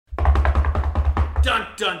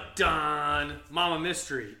dun, dun. Mama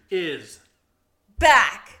Mystery is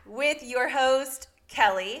back with your host,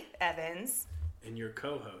 Kelly Evans. And your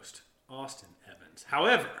co-host, Austin Evans.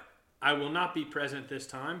 However, I will not be present this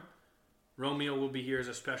time. Romeo will be here as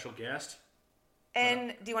a special guest.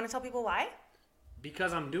 And do you want to tell people why?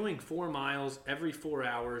 Because I'm doing 4 miles every 4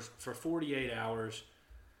 hours for 48 hours.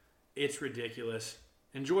 It's ridiculous.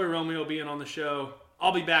 Enjoy Romeo being on the show.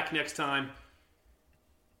 I'll be back next time.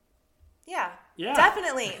 Yeah. Yeah.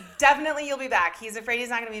 Definitely you'll be back. He's afraid he's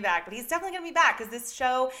not going to be back, but he's definitely going to be back because this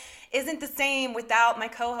show isn't the same without my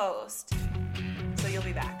co-host. So you'll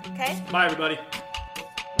be back, okay? Bye, everybody.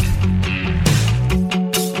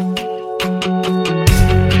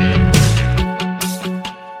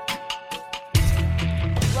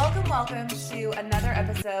 Welcome to another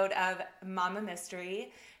episode of Mama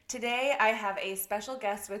Mystery. Today I have a special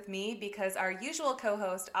guest with me because our usual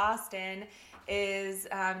co-host, Austin, is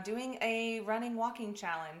doing a running walking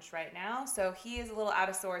challenge right now. So he is a little out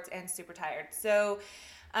of sorts and super tired. So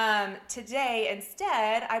today,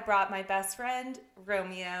 instead, I brought my best friend,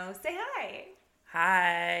 Romeo. Say hi.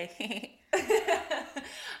 Hi.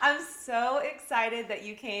 I'm so excited that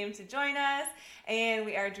you came to join us, and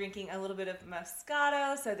we are drinking a little bit of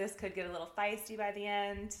Moscato, so this could get a little feisty by the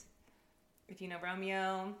end. If you know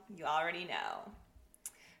Romeo, you already know.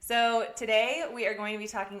 So today we are going to be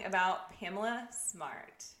talking about Pamela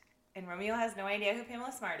Smart, and Romeo has no idea who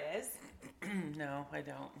Pamela Smart is. No, I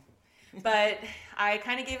don't. But I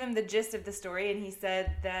kind of gave him the gist of the story, and he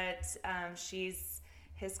said that she's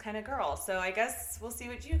his kind of girl. So I guess we'll see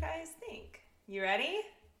what you guys think. You ready?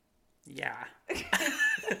 Yeah.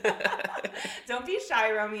 Don't be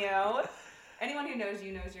shy, Romeo. Anyone who knows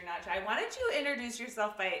you knows you're not shy. Why don't you introduce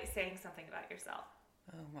yourself by saying something about yourself?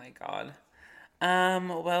 Oh my God.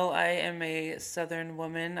 Well, I am a Southern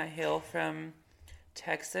woman. I hail from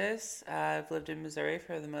Texas. I've lived in Missouri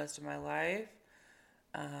for the most of my life.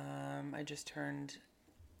 I just turned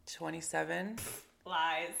 27.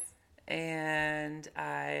 Lies. And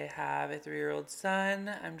I have a 3-year-old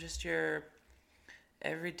son. I'm just your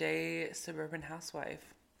everyday suburban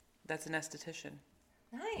housewife. That's an esthetician.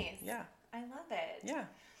 Nice. Yeah. I love it. Yeah.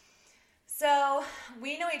 So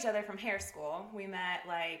we know each other from hair school. We met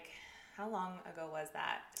how long ago was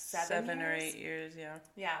that? 7 or years? 8 years, yeah.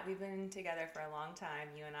 Yeah, we've been together for a long time,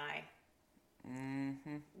 you and I.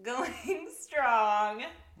 Mm-hmm. Going strong.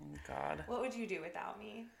 Oh, God. What would you do without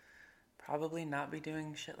me? Probably not be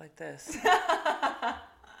doing shit like this.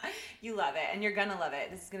 You love it, and you're gonna love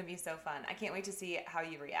it. This is gonna be so fun. I can't wait to see how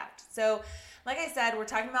you react. So, like I said, we're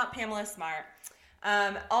talking about Pamela Smart.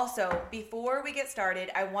 Also, before we get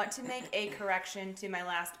started, I want to make a correction to my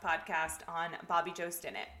last podcast on Bobby Joe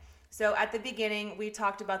Stinnett. So at the beginning, we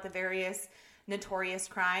talked about the various notorious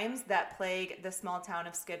crimes that plague the small town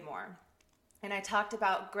of Skidmore. And I talked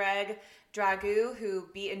about Greg Dragoo, who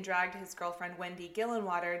beat and dragged his girlfriend Wendy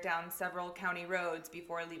Gillenwater down several county roads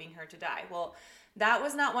before leaving her to die. Well, that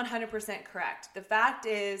was not 100% correct. The fact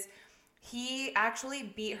is, he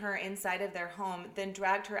actually beat her inside of their home, then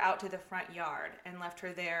dragged her out to the front yard and left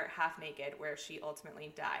her there half naked, where she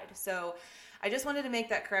ultimately died. So I just wanted to make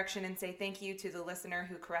that correction and say thank you to the listener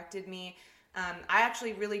who corrected me. I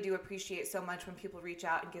actually really do appreciate so much when people reach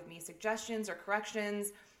out and give me suggestions or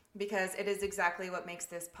corrections, because it is exactly what makes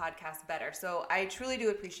this podcast better. So I truly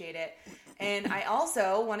do appreciate it. And I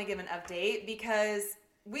also want to give an update because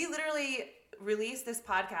we literally released this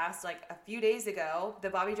podcast a few days ago, the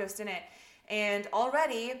Bobby Joe Stinnett, and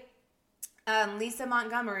already Lisa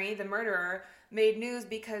Montgomery, the murderer, made news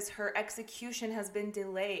because her execution has been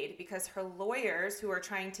delayed because her lawyers, who are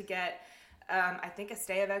trying to get I think a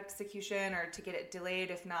stay of execution or to get it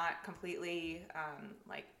delayed, if not completely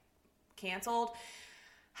canceled,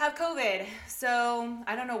 have COVID. So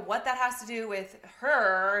I don't know what that has to do with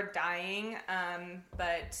her dying,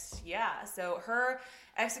 but yeah, so her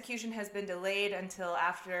execution has been delayed until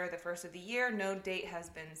after the first of the year. No date has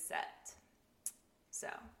been set. So,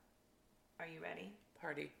 are you ready?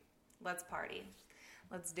 Party. Let's party.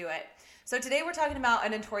 Let's do it. So today we're talking about a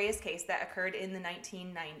notorious case that occurred in the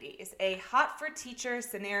 1990s, a hot-for-teacher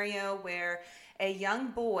scenario where a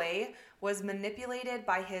young boy was manipulated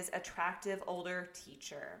by his attractive older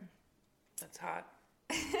teacher. That's hot.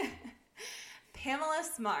 Pamela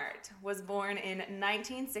Smart was born in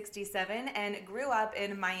 1967 and grew up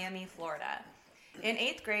in Miami, Florida. In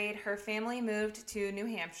 8th grade, her family moved to New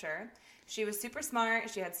Hampshire. She was super smart.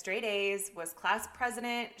 She had straight A's, was class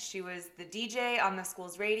president. She was the DJ on the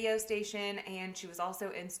school's radio station, and she was also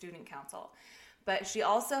in student council. But she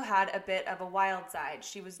also had a bit of a wild side.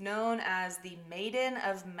 She was known as the Maiden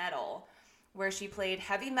of Metal, where she played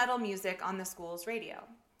heavy metal music on the school's radio.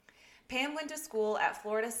 Pam went to school at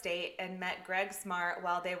Florida State and met Greg Smart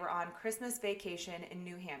while they were on Christmas vacation in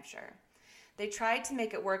New Hampshire. They tried to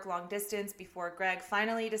make it work long distance before Greg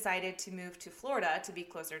finally decided to move to Florida to be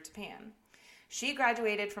closer to Pam. She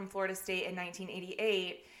graduated from Florida State in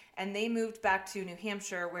 1988, and they moved back to New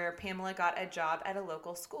Hampshire where Pamela got a job at a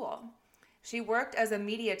local school. She worked as a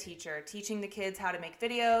media teacher, teaching the kids how to make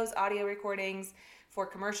videos, audio recordings for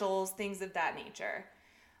commercials, things of that nature.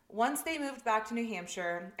 Once they moved back to New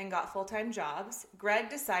Hampshire and got full-time jobs, Greg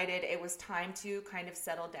decided it was time to kind of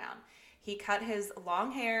settle down. He cut his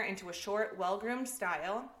long hair into a short, well-groomed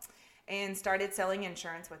style and started selling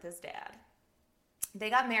insurance with his dad. They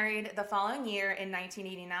got married the following year in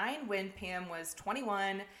 1989 when Pam was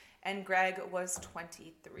 21 and Greg was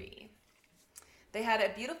 23. They had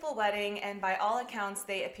a beautiful wedding, and by all accounts,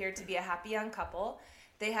 they appeared to be a happy young couple.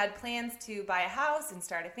 They had plans to buy a house and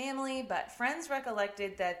start a family, but friends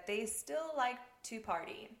recollected that they still liked to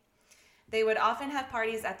party. They would often have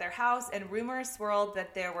parties at their house, and rumors swirled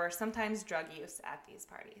that there were sometimes drug use at these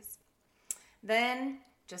parties. Then,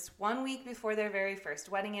 just 1 week before their very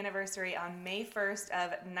first wedding anniversary on May 1st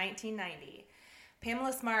of 1990,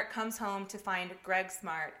 Pamela Smart comes home to find Greg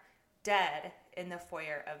Smart dead in the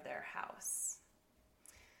foyer of their house.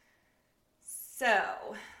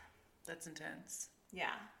 So, That's intense.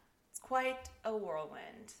 yeah, it's quite a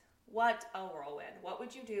whirlwind. What a whirlwind. What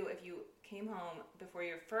would you do if you came home before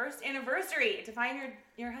your first anniversary to find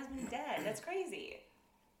your husband dead? That's crazy.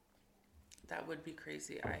 That would be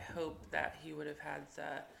crazy. I hope that he would have had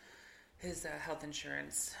his health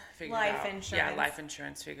insurance figured out. Life insurance. Yeah, life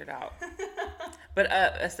insurance figured out. But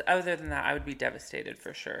other than that, I would be devastated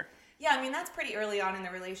for sure. Yeah, I mean, that's pretty early on in the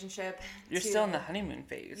relationship. You're still in the honeymoon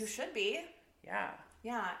phase. You should be. Yeah.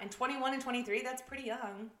 Yeah, and 21 and 23, that's pretty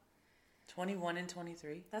young. 21 and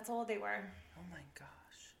 23? That's how old they were. Oh my gosh.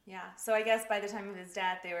 Yeah, so I guess by the time of his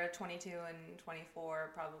death, they were 22 and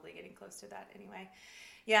 24, probably getting close to that anyway.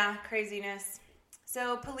 Yeah, craziness.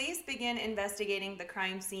 So police begin investigating the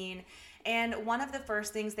crime scene, and one of the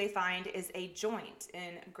first things they find is a joint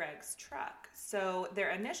in Greg's truck. So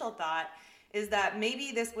their initial thought is that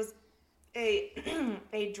maybe this was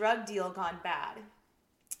a drug deal gone bad.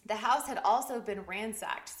 The house had also been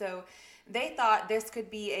ransacked, so they thought this could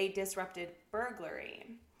be a disrupted burglary.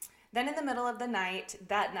 Then in the middle of that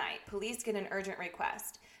night, police get an urgent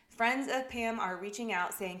request. Friends of Pam are reaching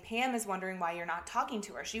out saying Pam is wondering why you're not talking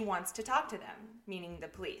to her. She wants to talk to them, meaning the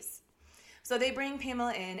police. So they bring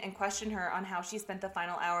Pamela in and question her on how she spent the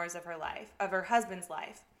final hours of her husband's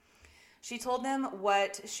life. She told them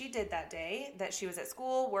what she did that day, that she was at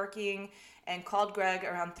school working and called Greg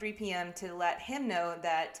around 3 p.m. to let him know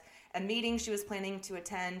that a meeting she was planning to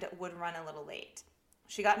attend would run a little late.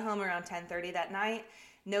 She got home around 10:30 that night,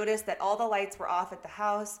 noticed that all the lights were off at the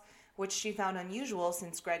house, which she found unusual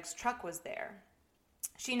since Greg's truck was there.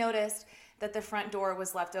 She noticed that the front door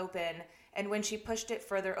was left open, and when she pushed it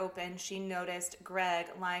further open, she noticed Greg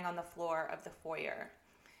lying on the floor of the foyer.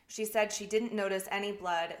 She said she didn't notice any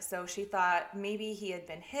blood, so she thought maybe he had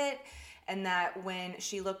been hit, and that when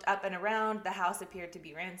she looked up and around, the house appeared to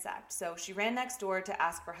be ransacked. So she ran next door to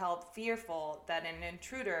ask for help, fearful that an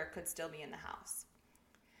intruder could still be in the house.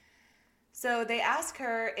 So they ask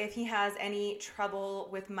her if he has any trouble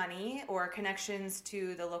with money or connections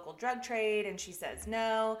to the local drug trade, and she says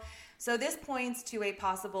no. So this points to a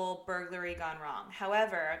possible burglary gone wrong.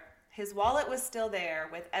 However, his wallet was still there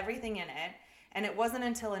with everything in it, and it wasn't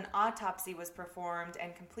until an autopsy was performed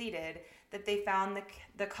and completed that they found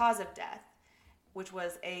the cause of death, which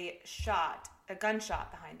was a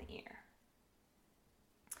gunshot behind the ear.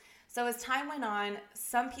 So as time went on,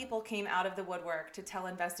 some people came out of the woodwork to tell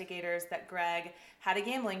investigators that Greg had a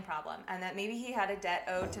gambling problem and that maybe he had a debt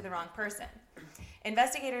owed to the wrong person.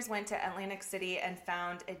 Investigators went to Atlantic City and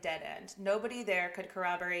found a dead end. Nobody there could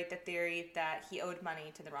corroborate the theory that he owed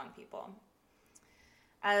money to the wrong people.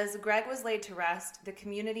 As Greg was laid to rest, the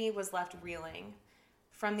community was left reeling.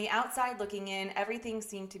 From the outside looking in, everything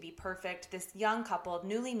seemed to be perfect. This young couple,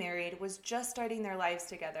 newly married, was just starting their lives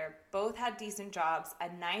together. Both had decent jobs,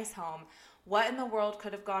 a nice home. What in the world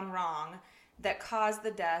could have gone wrong that caused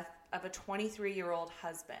the death of a 23-year-old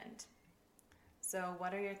husband? So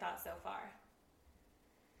what are your thoughts so far?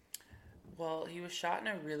 Well, he was shot in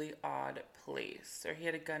a really odd place. Or he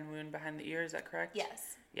had a gun wound behind the ear, is that correct?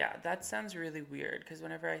 Yes. Yeah, that sounds really weird, because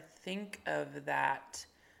whenever I think of that,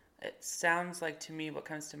 it sounds like, to me, what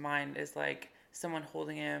comes to mind is like someone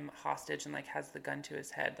holding him hostage and like has the gun to his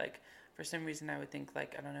head. Like, for some reason I would think,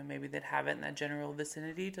 like, I don't know, maybe they'd have it in that general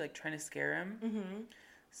vicinity to like trying to scare him. Mm-hmm.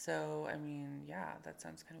 So, I mean, yeah, that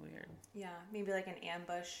sounds kind of weird. Yeah, maybe like an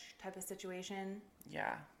ambush type of situation.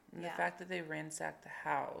 Yeah. And the fact that they ransacked the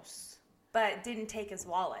house. But didn't take his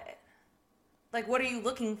wallet. Like, what are you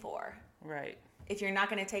looking for? Right. If you're not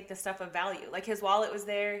going to take the stuff of value. Like, his wallet was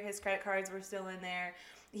there. His credit cards were still in there.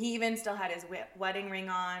 He even still had his wedding ring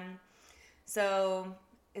on. So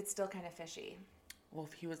it's still kind of fishy. Well,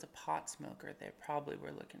 if he was a pot smoker, they probably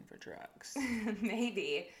were looking for drugs.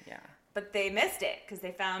 Maybe. Yeah. But they missed it because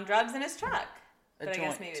they found drugs in his truck. A but joint. I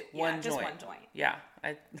guess maybe Just one joint. Yeah.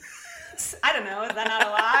 I don't know. Is that not a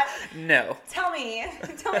lot? No. Tell me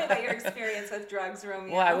about your experience with drugs,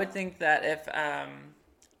 Romeo. Well, I would think that if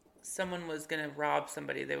someone was going to rob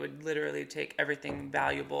somebody, they would literally take everything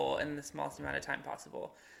valuable in the smallest amount of time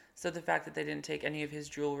possible. So the fact that they didn't take any of his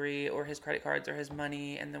jewelry or his credit cards or his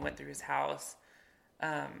money and then went through his house.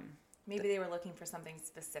 Maybe they were looking for something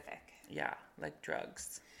specific. Yeah, like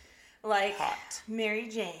drugs. Like Pot. Mary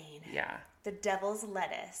Jane. Yeah. The devil's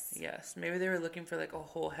lettuce. Yes. Maybe they were looking for like a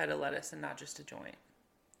whole head of lettuce and not just a joint.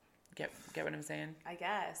 Get what I'm saying? I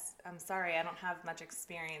guess. I'm sorry, I don't have much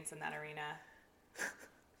experience in that arena.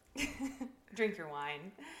 Drink your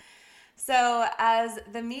wine. So, as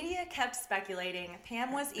the media kept speculating,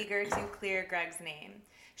 Pam was eager to clear Greg's name.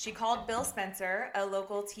 She called Bill Spencer, a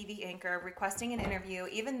local TV anchor, requesting an interview,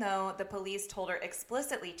 even though the police told her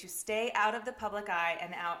explicitly to stay out of the public eye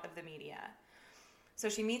and out of the media. So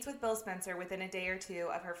she meets with Bill Spencer within a day or two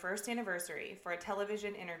of her first anniversary for a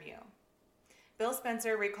television interview. Bill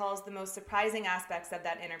Spencer recalls the most surprising aspects of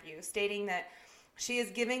that interview, stating that she is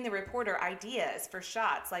giving the reporter ideas for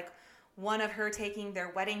shots, like one of her taking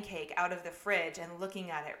their wedding cake out of the fridge and looking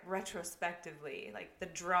at it retrospectively, like the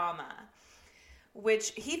drama,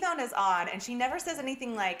 which he found as odd. And she never says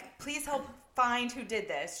anything like, please help find who did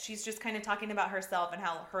this. She's just kind of talking about herself and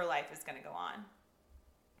how her life is going to go on.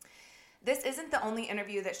 This isn't the only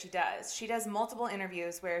interview that she does. She does multiple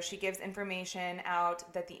interviews where she gives information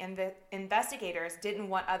out that the investigators didn't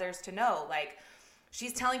want others to know. Like,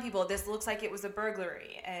 she's telling people this looks like it was a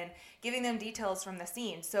burglary and giving them details from the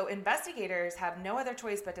scene. So investigators have no other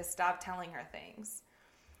choice but to stop telling her things.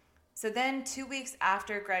 So then 2 weeks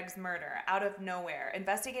after Greg's murder, out of nowhere,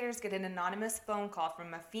 investigators get an anonymous phone call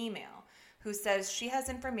from a female who says she has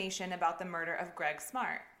information about the murder of Greg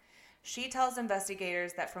Smart. She tells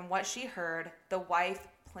investigators that from what she heard, the wife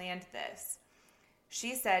planned this.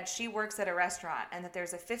 She said she works at a restaurant and that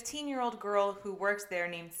there's a 15-year-old girl who works there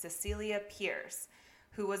named Cecilia Pierce,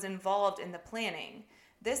 who was involved in the planning.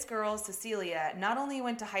 This girl, Cecilia, not only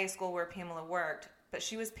went to high school where Pamela worked, but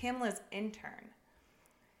she was Pamela's intern.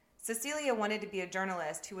 Cecilia wanted to be a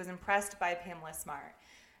journalist who was impressed by Pamela Smart,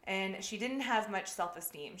 and she didn't have much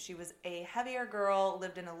self-esteem. She was a heavier girl,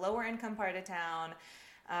 lived in a lower-income part of town,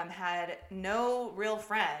 had no real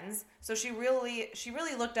friends, so she really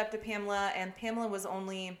looked up to Pamela, and Pamela was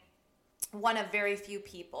only one of very few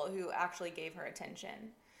people who actually gave her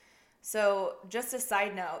attention. So just a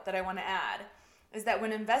side note that I want to add is that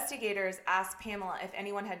when investigators asked Pamela if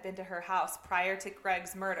anyone had been to her house prior to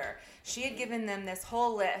Greg's murder, she had given them this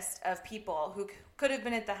whole list of people who could have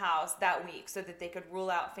been at the house that week so that they could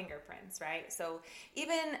rule out fingerprints, right? So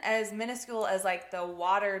even as minuscule as like the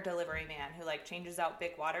water delivery man who like changes out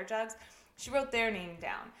big water jugs, she wrote their name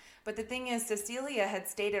down. But the thing is, Cecilia had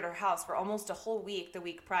stayed at her house for almost a whole week the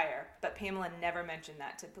week prior, but Pamela never mentioned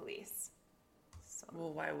that to police. So,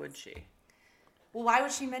 Well, why would she? well, why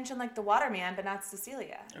would she mention like the waterman but not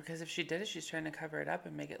Cecilia? Because if she did it, she's trying to cover it up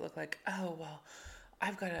and make it look like, oh, well,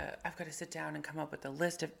 I've got to sit down and come up with a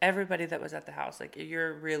list of everybody that was at the house. Like,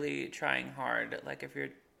 you're really trying hard. Like, if you're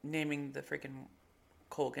naming the freaking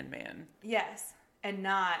Colgan man. Yes, and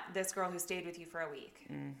not this girl who stayed with you for a week.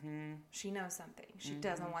 Mm-hmm. She knows something. She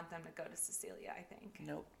doesn't want them to go to Cecilia, I think.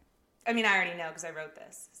 Nope. I mean, I already know because I wrote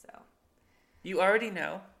this, so. You already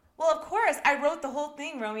know? Well, of course, I wrote the whole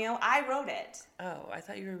thing, Romeo. I wrote it. Oh, I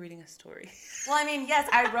thought you were reading a story. Well, I mean, yes,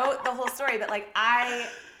 I wrote the whole story, but like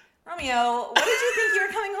Romeo, what did you think you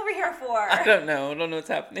were coming over here for? I don't know. I don't know what's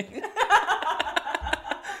happening.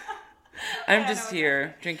 I'm just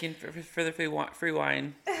here drinking for the free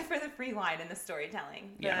wine. For the free wine and the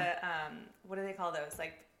storytelling. Yeah. What do they call those?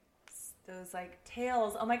 Those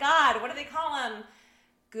tales. Oh my God, what do they call them?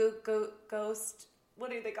 Ghost.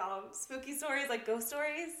 What do they call them? Spooky stories, like ghost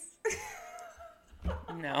stories?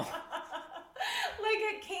 No.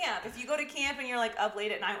 Like at camp. If you go to camp and you're like up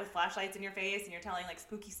late at night with flashlights in your face and you're telling like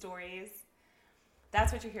spooky stories,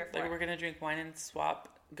 that's what you're here for. Like we're going to drink wine and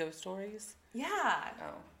swap ghost stories? Yeah.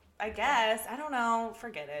 Oh. I guess. I don't know.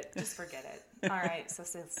 Forget it. Just forget it. All right. So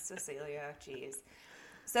Cecilia, geez.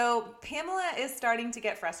 So Pamela is starting to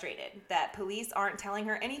get frustrated that police aren't telling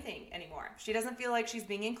her anything anymore. She doesn't feel like she's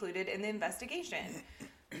being included in the investigation.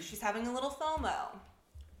 She's having a little FOMO.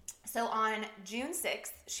 So on June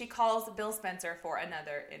 6th, she calls Bill Spencer for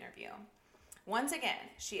another interview. Once again,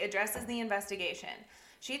 she addresses the investigation.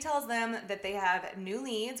 She tells them that they have new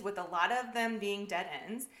leads, with a lot of them being dead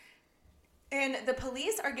ends. And the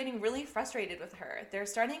police are getting really frustrated with her. They're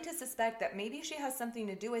starting to suspect that maybe she has something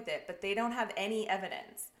to do with it, but they don't have any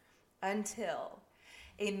evidence. Until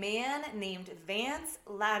a man named Vance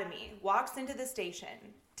Latomy walks into the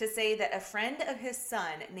station to say that a friend of his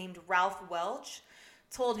son named Ralph Welch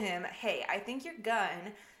told him, hey, I think your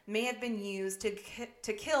gun may have been used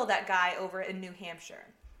to kill that guy over in New Hampshire.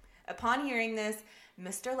 Upon hearing this,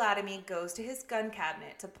 Mr. Latomy goes to his gun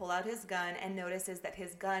cabinet to pull out his gun and notices that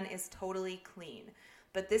his gun is totally clean.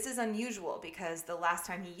 But this is unusual because the last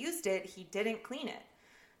time he used it, he didn't clean it.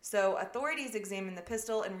 So authorities examine the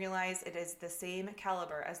pistol and realize it is the same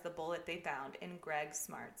caliber as the bullet they found in Greg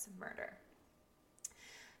Smart's murder.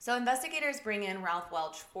 So investigators bring in Ralph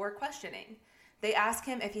Welch for questioning. They ask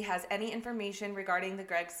him if he has any information regarding the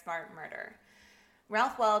Greg Smart murder.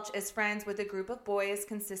 Ralph Welch is friends with a group of boys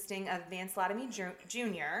consisting of Vance Latomy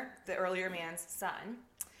Jr., the earlier man's son,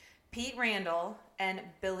 Pete Randall, and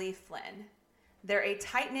Billy Flynn. They're a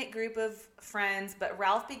tight-knit group of friends, but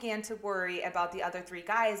Ralph began to worry about the other three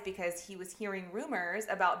guys because he was hearing rumors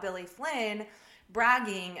about Billy Flynn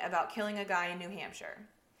bragging about killing a guy in New Hampshire.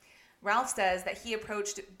 Ralph says that he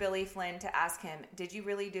approached Billy Flynn to ask him, did you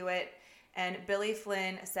really do it? And Billy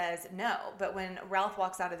Flynn says no. But when Ralph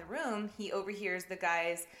walks out of the room, he overhears the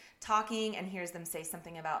guys talking and hears them say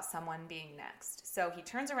something about someone being next. So he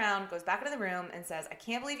turns around, goes back into the room, and says, I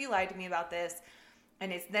can't believe you lied to me about this.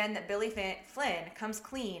 And it's then that Billy Flynn comes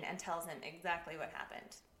clean and tells him exactly what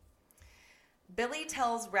happened. Billy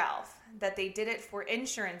tells Ralph that they did it for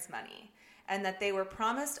insurance money and that they were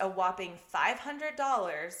promised a whopping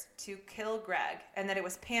 $500 to kill Greg, and that it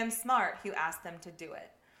was Pam Smart who asked them to do it.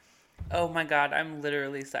 Oh my God, I'm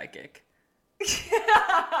literally psychic.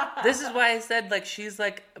 This is why I said, like, she's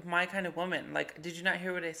like my kind of woman. Like, did you not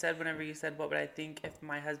hear what I said whenever you said, what would I think if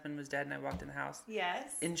my husband was dead and I walked in the house?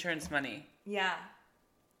 Yes. Insurance money. Yeah.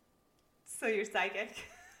 So you're psychic.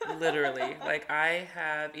 Literally. Like, I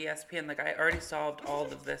have ESPN. Like, I already solved all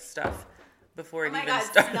of this stuff before it even God,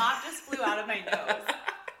 started. snot just flew out of my nose.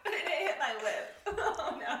 And it hit my lip.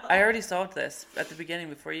 Oh, no. I already solved this at the beginning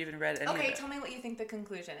before you even read any of it. Okay, tell me what you think the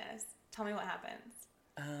conclusion is. Tell me what happens.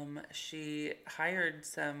 She hired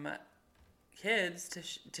some kids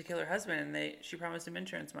to kill her husband, and she promised him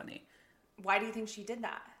insurance money. Why do you think she did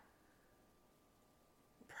that?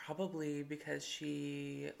 Probably because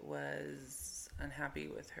she was unhappy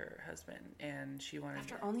with her husband, and she wanted...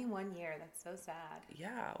 After only 1 year, that's so sad.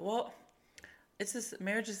 Yeah, well,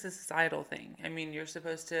 marriage is a societal thing. I mean, you're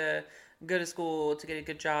supposed to go to school to get a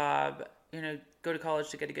good job, go to college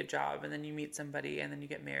to get a good job, and then you meet somebody, and then you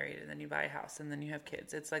get married, and then you buy a house, and then you have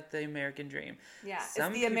kids. It's like the American dream. Yeah, it's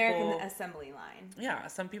the American assembly line. Yeah,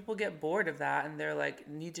 some people get bored of that, and they're like,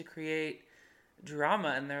 need to create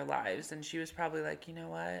drama in their lives. And she was probably like, you know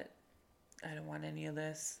what? I don't want any of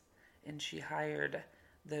this. And she hired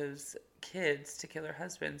those kids to kill her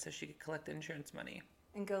husband so she could collect insurance money.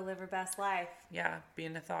 And go live her best life. Yeah,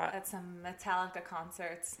 being a thought. At some Metallica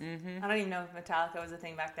concerts. Mm-hmm. I don't even know if Metallica was a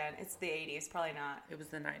thing back then. It's the 80s, probably not. It was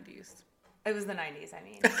the 90s. It was the 90s, I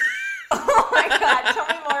mean. Oh my God, tell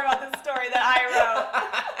me more about this story that I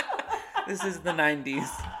wrote. This is the 90s.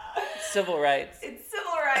 Civil rights. It's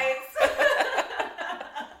civil rights.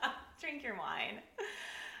 Drink your wine.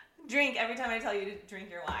 Drink every time I tell you to drink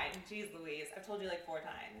your wine. Jeez Louise, I've told you like 4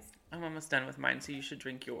 times. I'm almost done with mine, so you should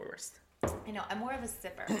drink yours. I know, I'm more of a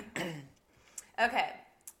sipper. Okay,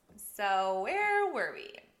 so where were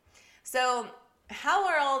we? So how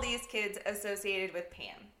are all these kids associated with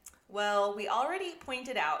Pam? Well, we already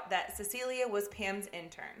pointed out that Cecilia was Pam's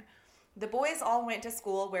intern. The boys all went to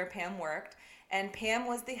school where Pam worked, and Pam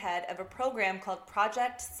was the head of a program called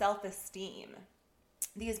Project Self-Esteem.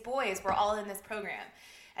 These boys were all in this program,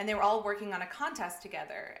 and they were all working on a contest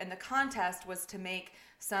together, and the contest was to make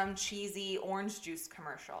some cheesy orange juice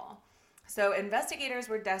commercial. So investigators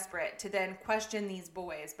were desperate to then question these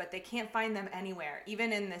boys, but they can't find them anywhere,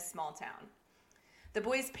 even in this small town. The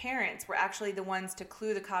boys' parents were actually the ones to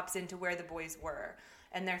clue the cops into where the boys were,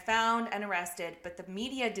 and they're found and arrested, but the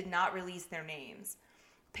media did not release their names.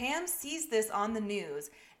 Pam sees this on the news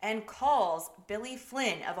and calls Billy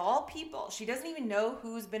Flynn, of all people. She doesn't even know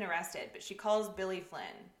who's been arrested, but she calls Billy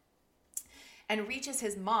Flynn and reaches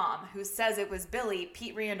his mom, who says it was Billy,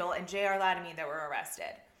 Pete Randall, and J.R. Latomy that were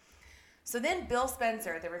arrested. So then Bill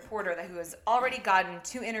Spencer, the reporter who has already gotten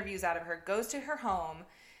 2 interviews out of her, goes to her home,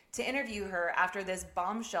 to interview her after this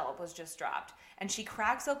bombshell was just dropped. And she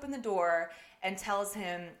cracks open the door and tells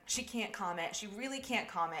him she can't comment. She really can't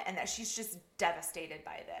comment, and that she's just devastated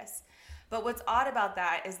by this. But what's odd about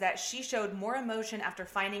that is that she showed more emotion after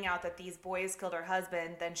finding out that these boys killed her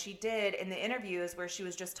husband than she did in the interviews where she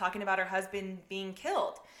was just talking about her husband being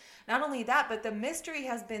killed. Not only that, but the mystery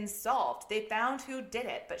has been solved. They found who did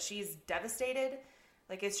it, but she's devastated.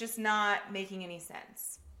 Like, it's just not making any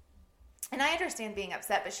sense. And I understand being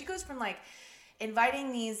upset, but she goes from like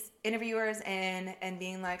inviting these interviewers in and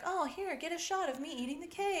being like, oh, here, get a shot of me eating the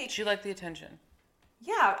cake. She liked the attention.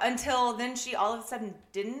 Yeah, until then she all of a sudden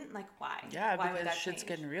didn't. Like, why? Yeah, why because would that shit's change?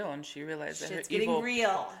 getting real, and she realized that Shit's getting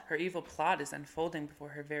real. her evil plot is unfolding before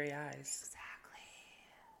her very eyes. Exactly.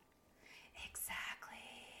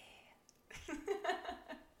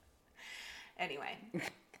 Anyway.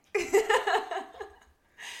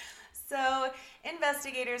 So,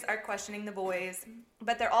 investigators are questioning the boys,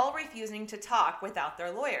 but they're all refusing to talk without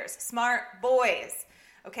their lawyers. Smart boys.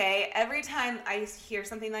 Okay, every time I hear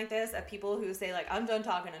something like this of people who say, like, I'm done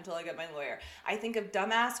talking until I get my lawyer, I think of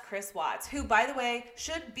dumbass Chris Watts, who, by the way,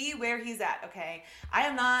 should be where he's at, okay? I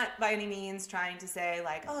am not by any means trying to say,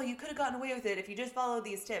 like, oh, you could have gotten away with it if you just followed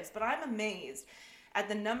these tips, but I'm amazed at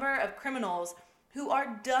the number of criminals who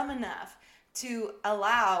are dumb enough to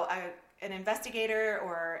allow an investigator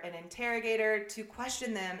or an interrogator to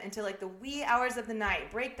question them until, like, the wee hours of the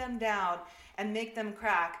night, break them down and make them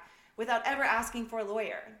crack, without ever asking for a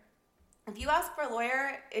lawyer. If you ask for a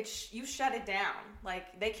lawyer, you shut it down.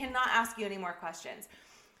 Like, they cannot ask you any more questions.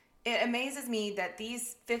 It amazes me that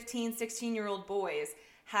these 15, 16-year-old boys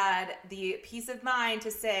had the peace of mind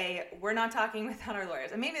to say, we're not talking without our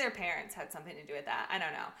lawyers. And maybe their parents had something to do with that. I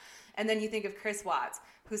don't know. And then you think of Chris Watts,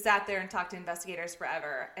 who sat there and talked to investigators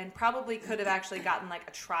forever and probably could have actually gotten, like,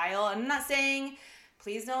 a trial. I'm not saying,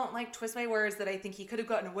 please don't, like, twist my words that I think he could have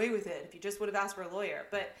gotten away with it if he just would have asked for a lawyer.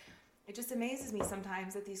 But it just amazes me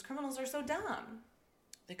sometimes that these criminals are so dumb.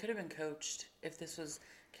 They could have been coached if this was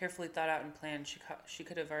carefully thought out and planned. She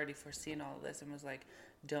could have already foreseen all of this and was like,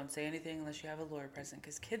 don't say anything unless you have a lawyer present,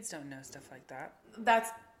 because kids don't know stuff like that.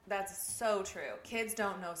 That's so true. Kids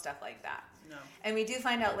don't know stuff like that. No. And we do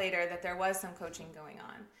find out later that there was some coaching going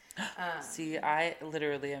on. See, I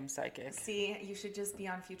literally am psychic. See, you should just be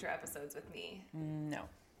on future episodes with me. No.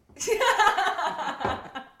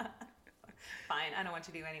 Fine, I don't want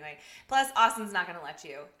you to anyway. Plus, Austin's not going to let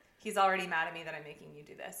you. He's already mad at me that I'm making you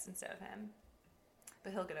do this instead of him.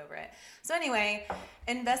 But he'll get over it. So anyway,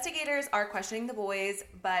 investigators are questioning the boys,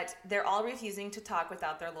 but they're all refusing to talk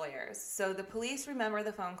without their lawyers. So the police remember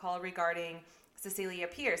the phone call regarding Cecilia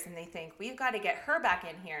Pierce, and they think, we've got to get her back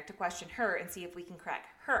in here to question her and see if we can crack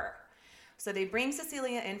her. So they bring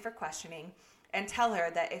Cecilia in for questioning and tell her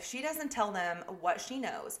that if she doesn't tell them what she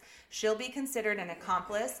knows, she'll be considered an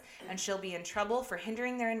accomplice and she'll be in trouble for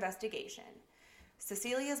hindering their investigation.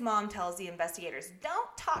 Cecilia's mom tells the investigators, don't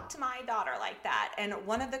talk to my daughter like that. And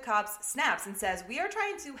one of the cops snaps and says, we are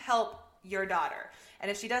trying to help your daughter. And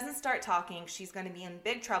if she doesn't start talking, she's going to be in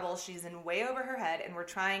big trouble. She's in way over her head, and we're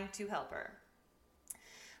trying to help her.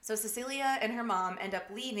 So Cecilia and her mom end up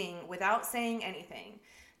leaving without saying anything.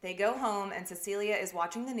 They go home, and Cecilia is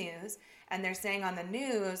watching the news, and they're saying on the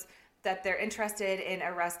news that they're interested in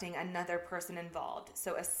arresting another person involved.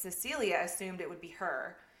 So Cecilia assumed it would be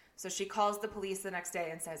her. So she calls the police the next day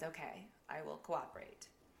and says, okay, I will cooperate.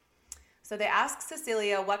 So they ask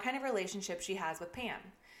Cecilia what kind of relationship she has with Pam.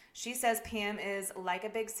 She says Pam is like a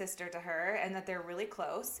big sister to her and that they're really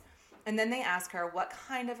close. And then they ask her what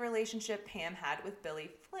kind of relationship Pam had with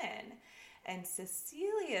Billy Flynn. And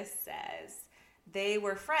Cecilia says they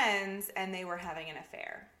were friends and they were having an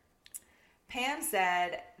affair. Pam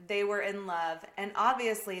said they were in love and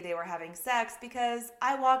obviously they were having sex because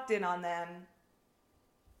I walked in on them.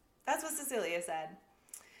 That's what Cecilia said.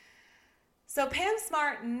 So Pam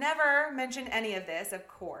Smart never mentioned any of this, of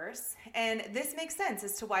course, and this makes sense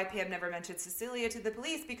as to why Pam never mentioned Cecilia to the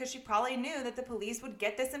police, because she probably knew that the police would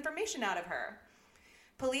get this information out of her.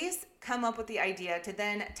 Police come up with the idea to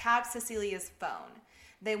then tap Cecilia's phone.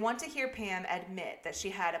 They want to hear Pam admit that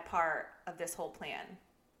she had a part of this whole plan.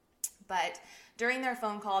 But during their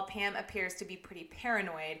phone call, Pam appears to be pretty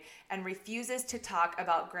paranoid and refuses to talk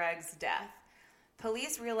about Greg's death.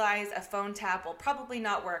 Police realize a phone tap will probably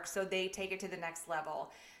not work, so they take it to the next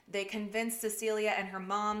level. They convince Cecilia and her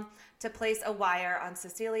mom to place a wire on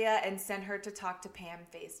Cecilia and send her to talk to Pam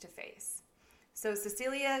face to face. So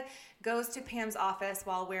Cecilia goes to Pam's office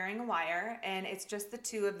while wearing a wire, and it's just the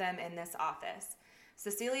two of them in this office.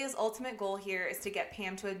 Cecilia's ultimate goal here is to get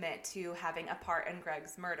Pam to admit to having a part in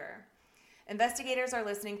Greg's murder. Investigators are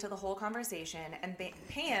listening to the whole conversation, and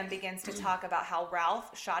Pam begins to talk about how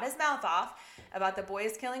Ralph shot his mouth off about the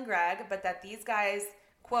boys killing Greg, but that these guys,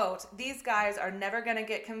 quote, these guys are never going to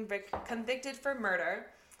get convicted for murder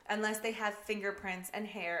unless they have fingerprints and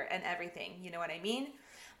hair and everything. You know what I mean?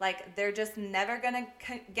 Like, they're just never going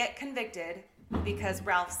to get convicted because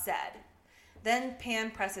Ralph said. Then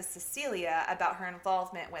Pam presses Cecilia about her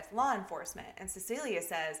involvement with law enforcement, and Cecilia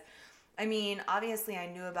says, I mean, obviously I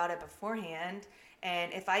knew about it beforehand,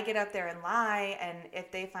 and if I get up there and lie, and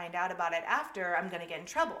if they find out about it after, I'm going to get in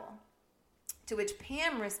trouble. To which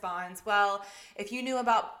Pam responds, well, if you knew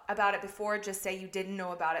about it before, just say you didn't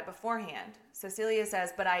know about it beforehand. Cecilia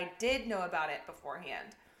says, but I did know about it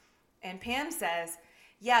beforehand. And Pam says,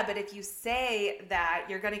 yeah, but if you say that,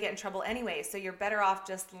 you're going to get in trouble anyway, so you're better off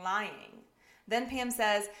just lying. Then Pam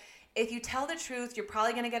says, if you tell the truth, you're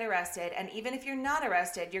probably going to get arrested. And even if you're not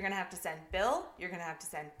arrested, you're going to have to send Bill, you're going to have to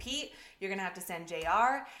send Pete, you're going to have to send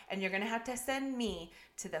JR, and you're going to have to send me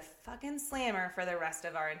to the fucking slammer for the rest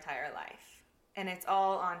of our entire life. And it's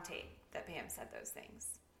all on tape that Pam said those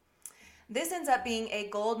things. This ends up being a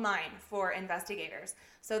gold mine for investigators.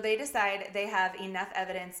 So they decide they have enough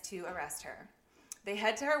evidence to arrest her. They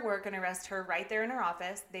head to her work and arrest her right there in her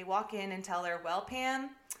office. They walk in and tell her, well,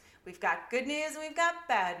 Pam, we've got good news and we've got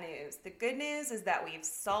bad news. The good news is that we've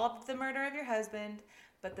solved the murder of your husband,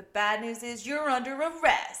 but the bad news is you're under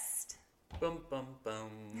arrest. Bum, bum,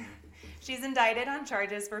 bum. She's indicted on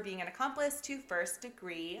charges for being an accomplice to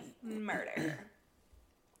first-degree murder.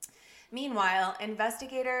 Meanwhile,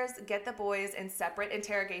 investigators get the boys in separate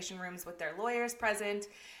interrogation rooms with their lawyers present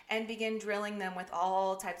and begin drilling them with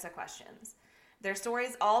all types of questions. Their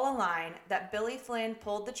stories all align that Billy Flynn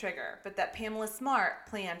pulled the trigger, but that Pamela Smart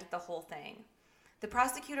planned the whole thing. The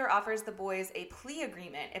prosecutor offers the boys a plea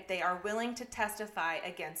agreement if they are willing to testify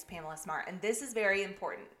against Pamela Smart, and this is very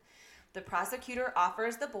important. The prosecutor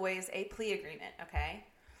offers the boys a plea agreement, okay?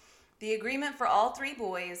 The agreement for all three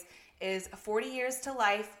boys is 40 years to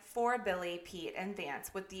life for Billy, Pete, and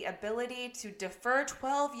Vance, with the ability to defer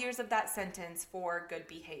 12 years of that sentence for good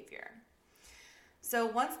behavior. So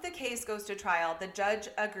once the case goes to trial, the judge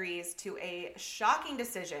agrees to a shocking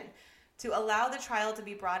decision to allow the trial to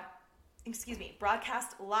be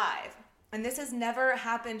broadcast live. And this has never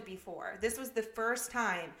happened before. This was the first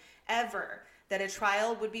time ever that a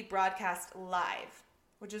trial would be broadcast live,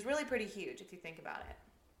 which is really pretty huge if you think about it.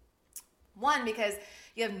 One, because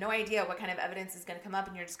you have no idea what kind of evidence is going to come up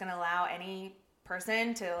and you're just going to allow any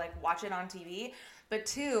person to watch it on TV. But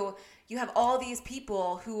two, you have all these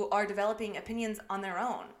people who are developing opinions on their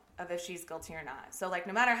own of if she's guilty or not. So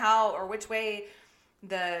no matter how or which way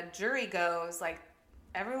the jury goes,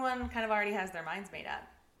 everyone kind of already has their minds made up.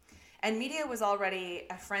 And media was already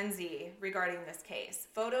a frenzy regarding this case.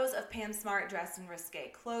 Photos of Pam Smart dressed in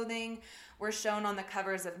risque clothing were shown on the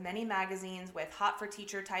covers of many magazines with hot for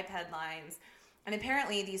teacher type headlines. And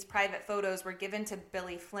apparently these private photos were given to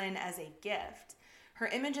Billy Flynn as a gift. Her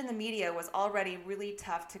image in the media was already really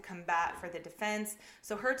tough to combat for the defense,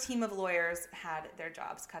 so her team of lawyers had their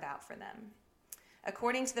jobs cut out for them.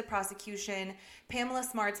 According to the prosecution, Pamela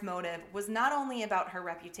Smart's motive was not only about her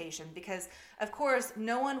reputation, because, of course,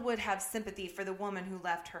 no one would have sympathy for the woman who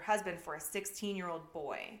left her husband for a 16-year-old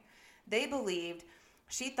boy. They believed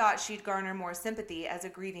she thought she'd garner more sympathy as a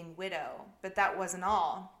grieving widow, but that wasn't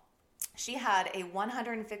all. She had a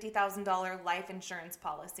 $150,000 life insurance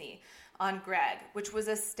policy on Greg, which was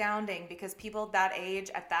astounding because people that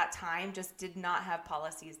age at that time just did not have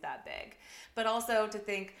policies that big. But also to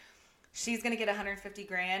think she's going to get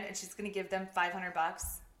 $150,000 and she's going to give them $500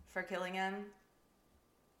 for killing him.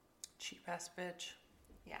 Cheap ass bitch.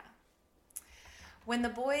 Yeah. When the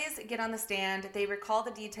boys get on the stand, they recall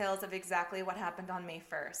the details of exactly what happened on May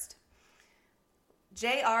 1st.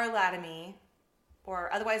 J.R. Latomy,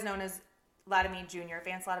 or otherwise known as Latomy Jr.,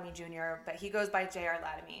 Vance Latomy Jr., but he goes by J.R.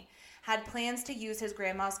 Latomy, had plans to use his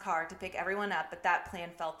grandma's car to pick everyone up, but that plan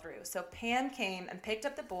fell through. So Pam came and picked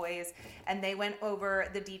up the boys, and they went over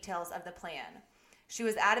the details of the plan. She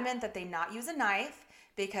was adamant that they not use a knife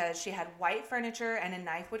because she had white furniture and a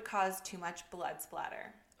knife would cause too much blood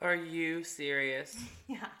splatter. Are you serious?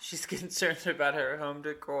 Yeah. She's concerned about her home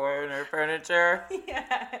decor and her furniture.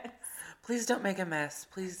 Yes. Please don't make a mess.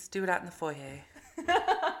 Please do it out in the foyer.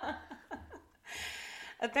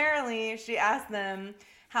 Apparently, she asked them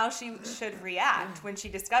how she should react when she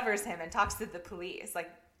discovers him and talks to the police.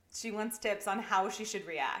 She wants tips on how she should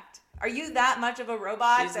react. Are you that much of a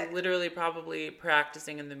robot? She's literally probably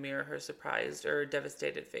practicing in the mirror her surprised or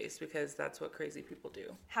devastated face because that's what crazy people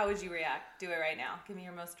do. How would you react? Do it right now. Give me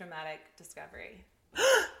your most dramatic discovery.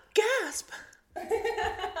 Gasp!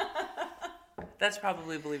 That's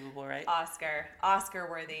probably believable, right? Oscar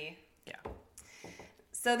worthy. Yeah.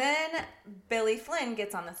 So then Billy Flynn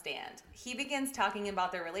gets on the stand. He begins talking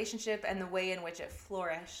about their relationship and the way in which it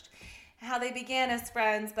flourished. How they began as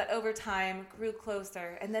friends, but over time grew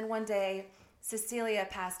closer. And then one day, Cecilia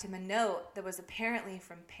passed him a note that was apparently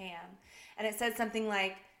from Pam. And it said something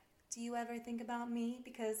like, "Do you ever think about me?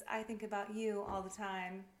 Because I think about you all the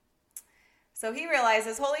time." So he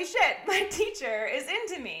realizes, holy shit, my teacher is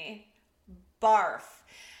into me. Barf.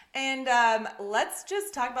 And let's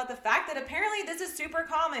just talk about the fact that apparently this is super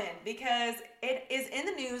common because it is in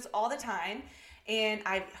the news all the time. And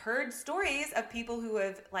I've heard stories of people who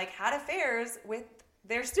have like had affairs with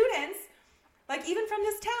their students, like even from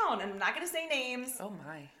this town. And I'm not going to say names. Oh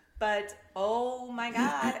my. But oh my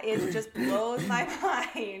God, it just blows my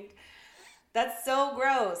mind. That's so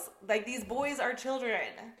gross. Like these boys are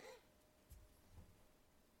children.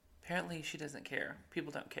 Apparently she doesn't care.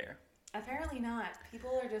 People don't care. Apparently not.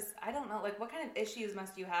 People are just, I don't know, like what kind of issues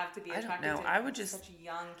must you have to be attracted to I would just, such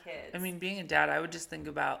young kids? I mean, being a dad, I would just think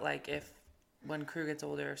about like if when Crew gets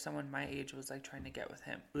older, if someone my age was like trying to get with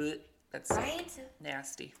him. Blech, that's right?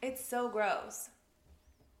 Nasty. It's so gross.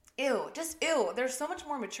 Ew, just ew. There's so much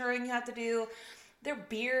more maturing you have to do. Their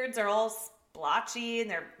beards are all splotchy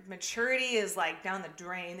and their maturity is like down the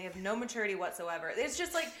drain. They have no maturity whatsoever. It's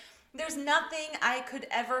just like, there's nothing I could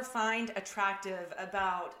ever find attractive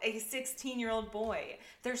about a 16-year-old boy.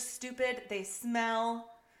 They're stupid. They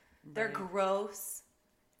smell. They're gross.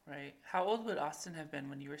 Right. How old would Austin have been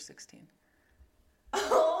when you were 16?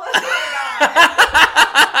 Oh my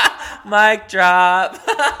God. Mic drop.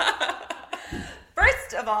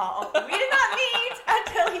 First of all, we did not meet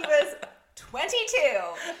until he was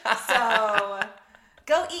 22. So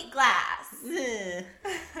go eat glass.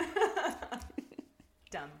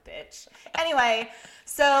 Dumb bitch. Anyway,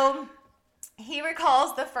 so he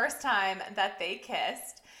recalls the first time that they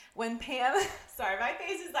kissed when Pam... Sorry, my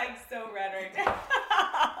face is like so red right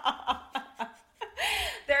now.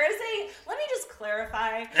 There is a... Let me just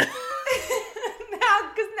clarify. Because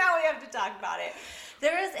now we have to talk about it.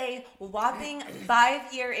 There is a whopping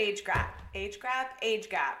 5-year age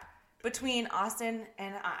gap between Austin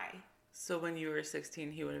and I. So when you were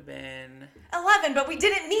 16, he would have been 11, but we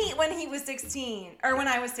didn't meet when he was 16. Or when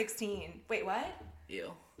I was 16. Wait, what?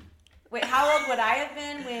 you. Wait, how old would I have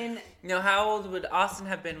been when... No, how old would Austin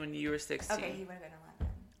have been when you were 16? Okay, he would have been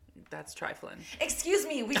 11. That's trifling. Excuse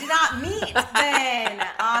me, we did not meet then.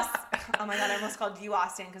 Oh my God, I almost called you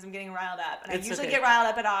Austin because I'm getting riled up. And It's I usually okay. get riled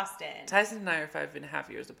up at Austin. Tyson and I are 5.5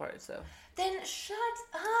 years apart, so. Then shut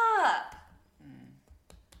up.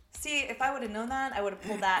 See, if I would have known that, I would have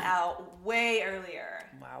pulled that out way earlier.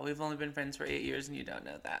 Wow, we've only been friends for 8 years and you don't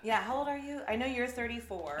know that. Yeah, how old are you? I know you're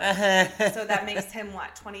 34. So that makes him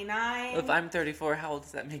what, 29? If I'm 34, how old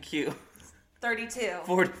does that make you? 32.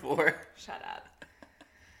 44. Shut up.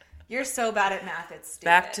 You're so bad at math, it's stupid.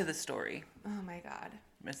 Back to the story. Oh my God.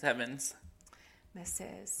 Miss Evans.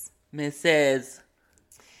 Mrs.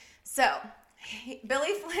 So,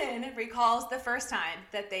 Billy Flynn recalls the first time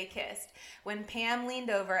that they kissed when Pam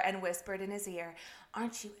leaned over and whispered in his ear,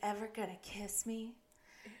 "Aren't you ever gonna kiss me?"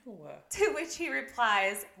 Ew. To which he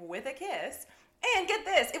replies with a kiss. And get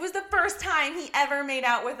this, it was the first time he ever made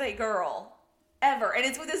out with a girl. Ever. And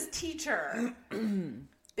it's with his teacher.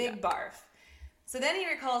 Big barf. So then he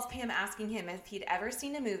recalls Pam asking him if he'd ever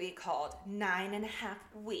seen a movie called 9.5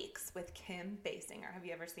 Weeks with Kim Basinger. Have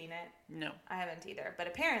you ever seen it? No. I haven't either. But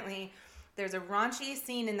apparently, there's a raunchy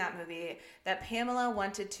scene in that movie that Pamela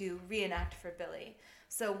wanted to reenact for Billy.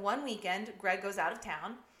 So one weekend, Greg goes out of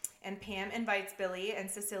town, and Pam invites Billy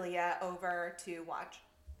and Cecilia over to watch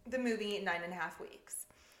the movie 9.5 Weeks.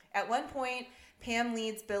 At one point, Pam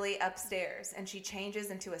leads Billy upstairs, and she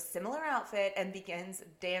changes into a similar outfit and begins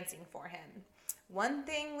dancing for him. One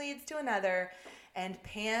thing leads to another, and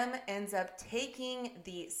Pam ends up taking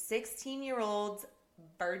the 16-year-old's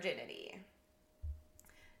virginity.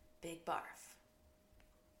 Big barf.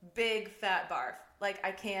 Big fat barf. Like,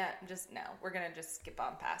 I can't just, no. We're going to just skip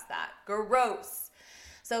on past that. Gross.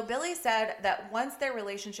 So Billy said that once their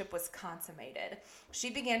relationship was consummated, she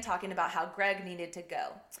began talking about how Greg needed to go.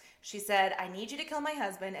 She said, "I need you to kill my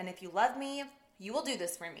husband, and if you love me, you will do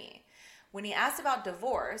this for me." When he asked about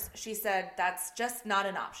divorce, she said that's just not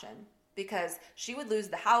an option because she would lose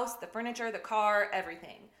the house, the furniture, the car,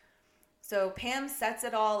 everything. So Pam sets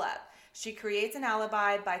it all up. She creates an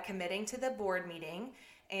alibi by committing to the board meeting,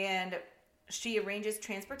 and she arranges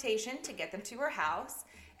transportation to get them to her house.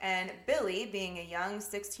 And Billy, being a young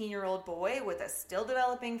 16-year-old boy with a still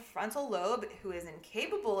developing frontal lobe who is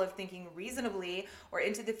incapable of thinking reasonably or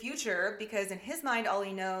into the future because in his mind all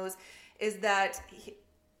he knows is that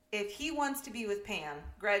if he wants to be with Pam,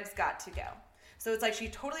 Greg's got to go. So it's like she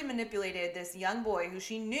totally manipulated this young boy who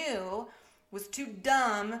she knew was too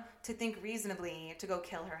dumb to think reasonably to go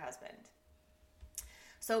kill her husband.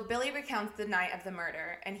 So Billy recounts the night of the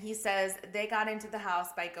murder, and he says they got into the house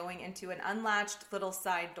by going into an unlatched little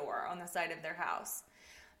side door on the side of their house.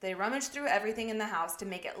 They rummaged through everything in the house to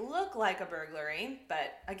make it look like a burglary,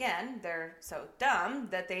 but again, they're so dumb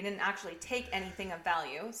that they didn't actually take anything of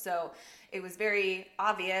value, so it was very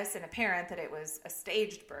obvious and apparent that it was a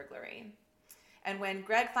staged burglary. And when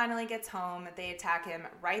Greg finally gets home, they attack him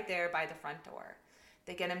right there by the front door.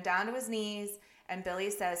 They get him down to his knees, and Billy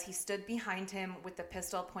says he stood behind him with the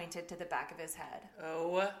pistol pointed to the back of his head.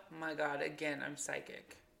 Oh my God, again, I'm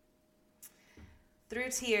psychic. Through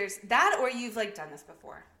tears, that or you've done this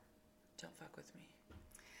before. Don't fuck with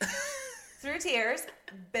me. Through tears,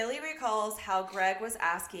 Billy recalls how Greg was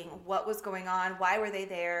asking what was going on, why were they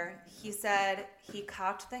there. He said he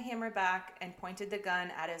cocked the hammer back and pointed the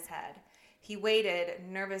gun at his head. He waited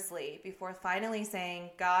nervously before finally saying,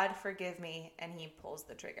 "God forgive me," and he pulls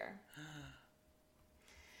the trigger.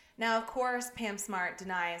 Now, of course, Pam Smart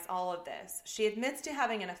denies all of this. She admits to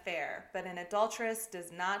having an affair, but an adulteress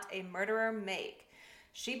does not a murderer make.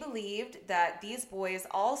 She believed that these boys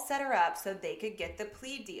all set her up so they could get the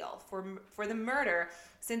plea deal for the murder,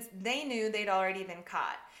 since they knew they'd already been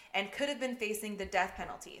caught and could have been facing the death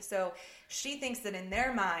penalty. So she thinks that in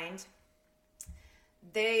their mind,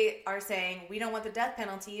 they are saying, we don't want the death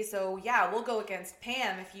penalty, so yeah, we'll go against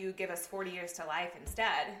Pam if you give us 40 years to life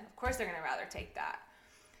instead. Of course they're going to rather take that.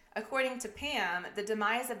 According to Pam, the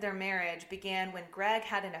demise of their marriage began when Greg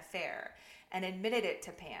had an affair and admitted it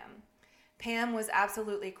to Pam. Pam was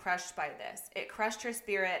absolutely crushed by this. It crushed her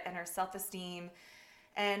spirit and her self-esteem.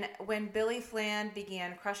 And when Billy Flynn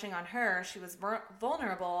began crushing on her, she was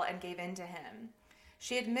vulnerable and gave in to him.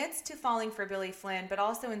 She admits to falling for Billy Flynn, but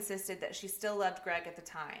also insisted that she still loved Greg at the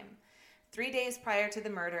time. 3 days prior to the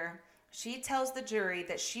murder, she tells the jury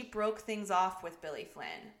that she broke things off with Billy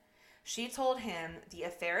Flynn. She told him the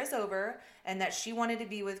affair is over and that she wanted to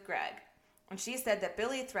be with Greg. And she said that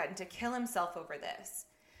Billy threatened to kill himself over this.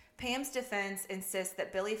 Pam's defense insists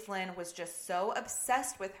that Billy Flynn was just so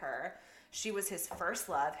obsessed with her, she was his first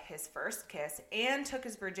love, his first kiss, and took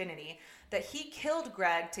his virginity, that he killed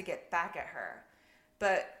Greg to get back at her.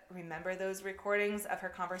 But remember those recordings of her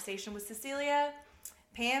conversation with Cecilia?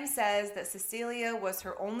 Pam says that Cecilia was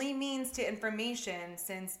her only means to information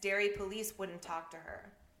since Derry police wouldn't talk to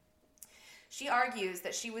her. She argues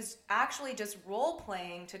that she was actually just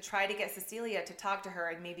role-playing to try to get Cecilia to talk to her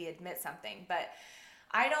and maybe admit something, but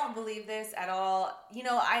I don't believe this at all.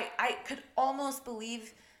 I could almost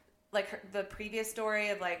believe the previous story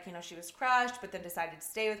of she was crushed but then decided to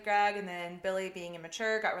stay with Greg, and then Billy, being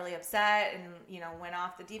immature, got really upset and went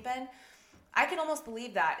off the deep end. I could almost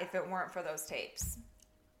believe that if it weren't for those tapes.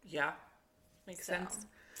 Yeah, makes sense.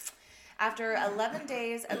 After 11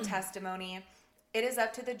 days of testimony, it is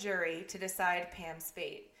up to the jury to decide Pam's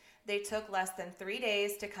fate. They took less than 3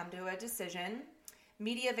 days to come to a decision.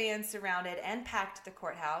 Media vans surrounded and packed the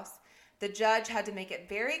courthouse. The judge had to make it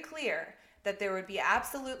very clear that there would be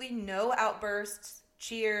absolutely no outbursts,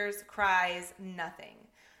 cheers, cries, nothing.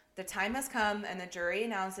 The time has come, and the jury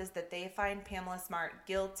announces that they find Pamela Smart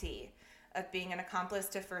guilty of being an accomplice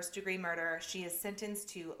to first-degree murder. She is sentenced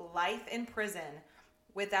to life in prison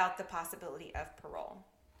without the possibility of parole.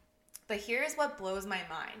 But here's what blows my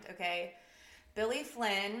mind, okay? Billy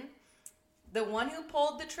Flynn, the one who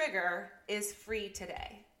pulled the trigger, is free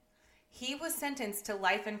today. He was sentenced to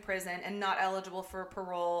life in prison and not eligible for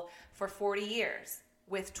parole for 40 years,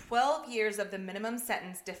 with 12 years of the minimum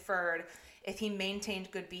sentence deferred if he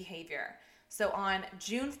maintained good behavior. So on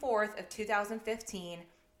June 4th of 2015,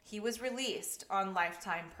 he was released on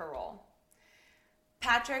lifetime parole.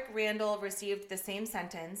 Patrick Randall received the same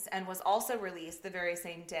sentence and was also released the very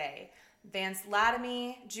same day. Vance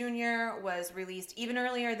Latomy Jr. was released even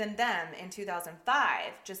earlier than them in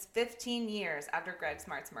 2005, just 15 years after Greg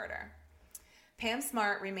Smart's murder. Pam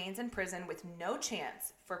Smart remains in prison with no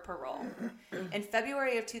chance for parole. In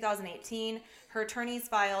February of 2018, her attorneys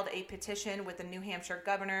filed a petition with the New Hampshire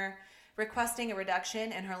governor requesting a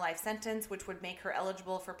reduction in her life sentence, which would make her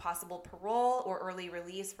eligible for possible parole or early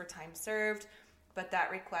release for time served, but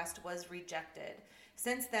that request was rejected.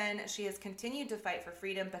 Since then, she has continued to fight for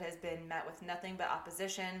freedom, but has been met with nothing but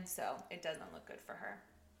opposition, so it doesn't look good for her.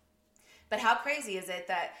 But how crazy is it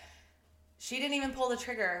that she didn't even pull the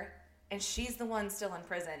trigger, and she's the one still in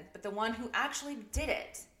prison, but the one who actually did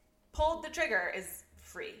it, pulled the trigger, is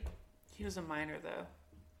free. He was a minor, though.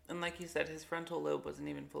 And like you said, his frontal lobe wasn't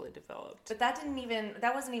even fully developed. But that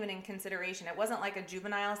wasn't even in consideration. It wasn't like a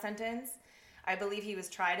juvenile sentence. I believe he was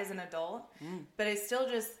tried as an adult, but it's still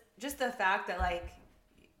just the fact that like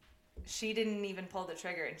she didn't even pull the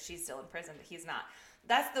trigger and she's still in prison, but he's not.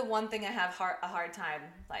 That's the one thing I have a hard time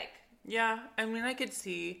like. Yeah, I mean, I could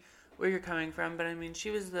see where you're coming from, but I mean, she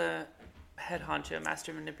was the head honcho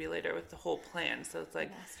master manipulator with the whole plan, so it's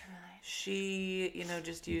like she,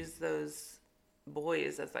 just used those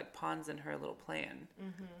boys as like pawns in her little plan.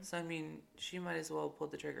 So I mean, she might as well have pulled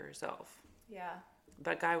the trigger herself. Yeah.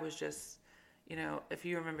 That guy was just, if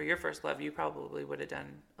you remember your first love, you probably would have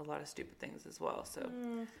done a lot of stupid things as well. So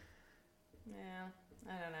yeah,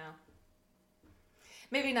 I don't know.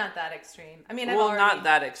 Maybe not that extreme. I mean, not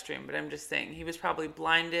that extreme, but I'm just saying he was probably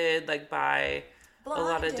blinded like by a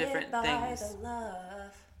lot of different things. The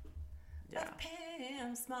love. Yeah. Of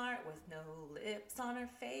Pam Smart with no lips on her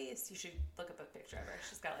face. You should look up a picture of her.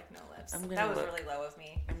 She's got like no lips. That was really low of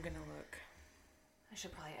me. I'm gonna look. I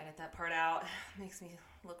should probably edit that part out. Makes me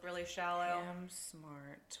look really shallow. Pam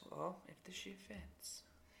Smart. Well, if the shoe fits.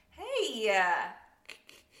 Hey.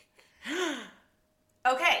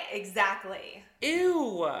 Okay, exactly.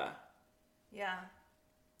 Ew. Yeah.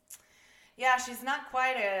 Yeah, she's not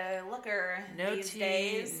quite a looker these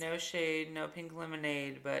days. No shade, no pink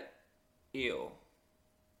lemonade, but ew.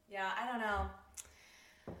 Yeah, I don't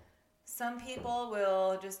know. Some people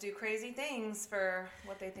will just do crazy things for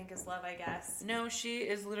what they think is love, I guess. No, she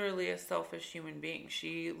is literally a selfish human being.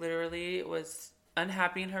 She literally was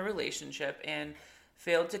unhappy in her relationship and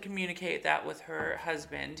failed to communicate that with her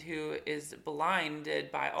husband, who is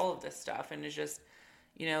blinded by all of this stuff and is just,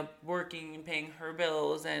 working and paying her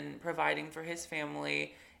bills and providing for his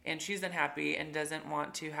family. And she's unhappy and doesn't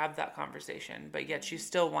want to have that conversation, but yet she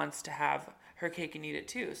still wants to have her cake and eat it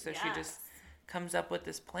too. So she just comes up with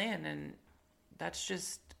this plan, and that's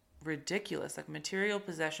just ridiculous. Like, material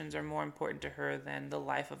possessions are more important to her than the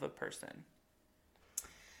life of a person.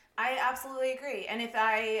 I absolutely agree. And if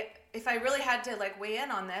I really had to like weigh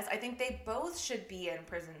in on this, I think they both should be in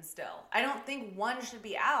prison still. I don't think one should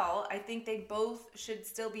be out. I think they both should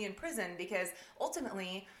still be in prison because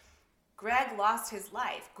ultimately Greg lost his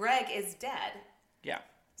life. Greg is dead. Yeah.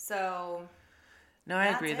 So no, I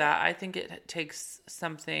agree that. I think it takes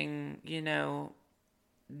something,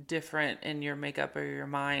 different in your makeup or your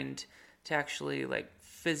mind to actually like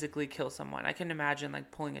physically kill someone. I can imagine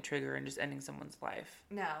like pulling a trigger and just ending someone's life.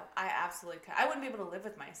 No, I absolutely could. I wouldn't be able to live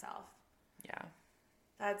with myself. Yeah.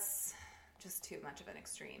 That's just too much of an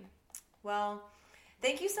extreme. Well,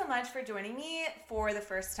 thank you so much for joining me for the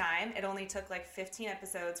first time. It only took like 15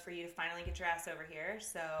 episodes for you to finally get your ass over here.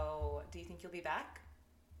 So do you think you'll be back?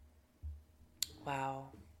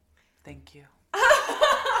 Wow. Thank you.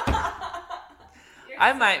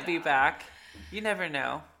 I might be back. You never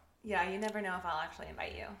know. Yeah, you never know if I'll actually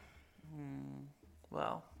invite you.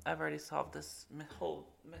 Well, I've already solved this whole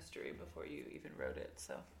mystery before you even wrote it,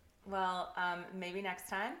 so. Well, maybe next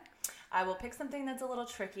time I will pick something that's a little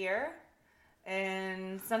trickier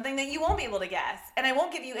and something that you won't be able to guess. And I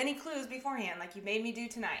won't give you any clues beforehand like you made me do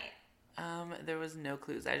tonight. There was no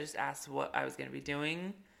clues. I just asked what I was going to be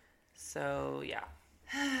doing. So, yeah.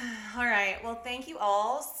 All right. Well, thank you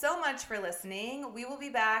all so much for listening. We will be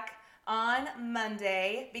back on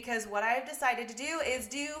Monday because what I've decided to do is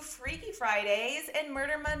do Freaky Fridays and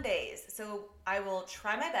Murder Mondays. So I will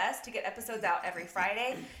try my best to get episodes out every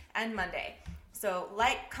Friday and Monday. So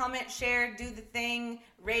like, comment, share, do the thing,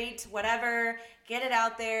 rate, whatever. Get it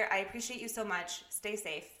out there. I appreciate you so much. Stay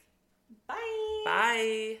safe. Bye.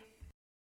 Bye.